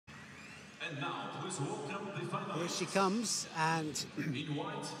And now, please welcome the finalists. Here she comes, and in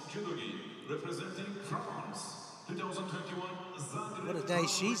white, Judoka, representing France, 2021 Zagreb. What a day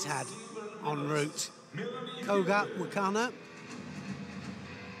she's had en route. Koga, Wakana,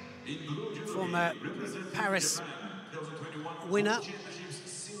 former Paris winner,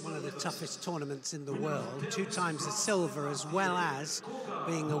 one of the toughest tournaments in the world, 2 times a silver, as well as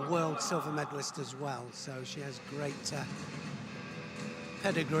being a world silver medalist as well. So she has great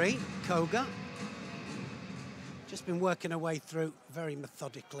pedigree. Koga, just been working her way through very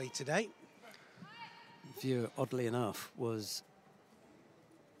methodically today. Vieu, oddly enough, was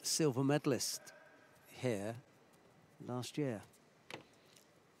a silver medalist here last year.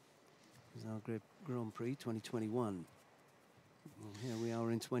 Zagreb Grand Prix 2021. Well, here we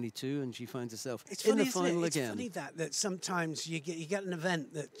are in 22, and she finds herself in the final again. It's funny that sometimes you get an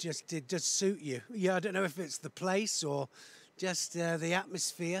event that it does suit you. Yeah, I don't know if it's the place or just the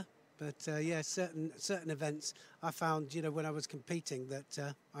atmosphere, but yeah, certain events I found, you know, when I was competing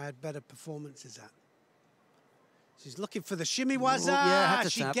that I had better performances at. She's looking for the shimiwaza. Oh, yeah,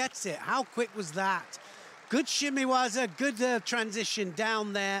 she gets it. How quick was that? Good shimiwaza, good transition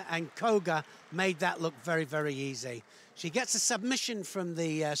down there, and Koga made that look very, very easy. She gets a submission from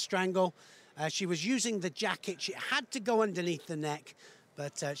the strangle. She was using the jacket. She had to go underneath the neck,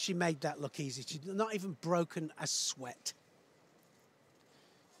 but she made that look easy. She's not even broken a sweat.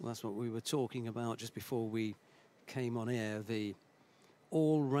 Well, that's what we were talking about just before we came on air, the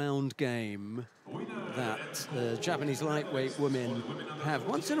all-round game that the Japanese lightweight women have.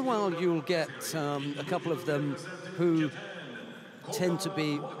 Once in a while you'll get a couple of them who tend to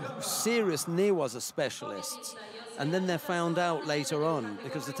be serious newaza specialists, and then they're found out later on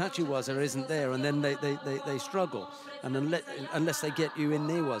because the tachiwaza isn't there, and then they struggle, and unless they get you in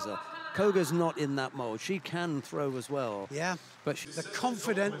newaza. Koga's not in that mode. She can throw as well. Yeah, but the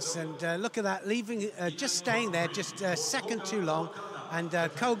confidence, and look at that, leaving, just staying there just a second too long, and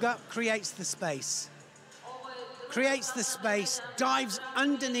Koga creates the space. Creates the space, dives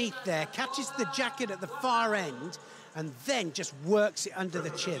underneath there, catches the jacket at the far end, and then just works it under the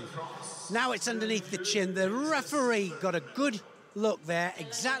chin. Now it's underneath the chin. The referee got a good look there,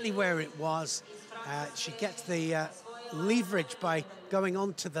 exactly where it was. She gets the leverage by going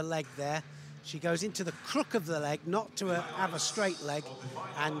onto the leg there. She goes into the crook of the leg, not to have a straight leg,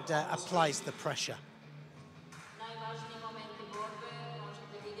 and applies the pressure.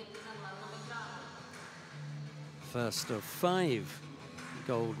 First of 5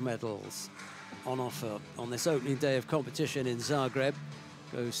 gold medals on offer on this opening day of competition in Zagreb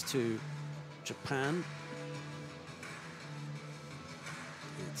goes to Japan.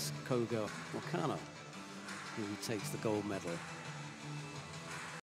 It's Koga Wakana who takes the gold medal.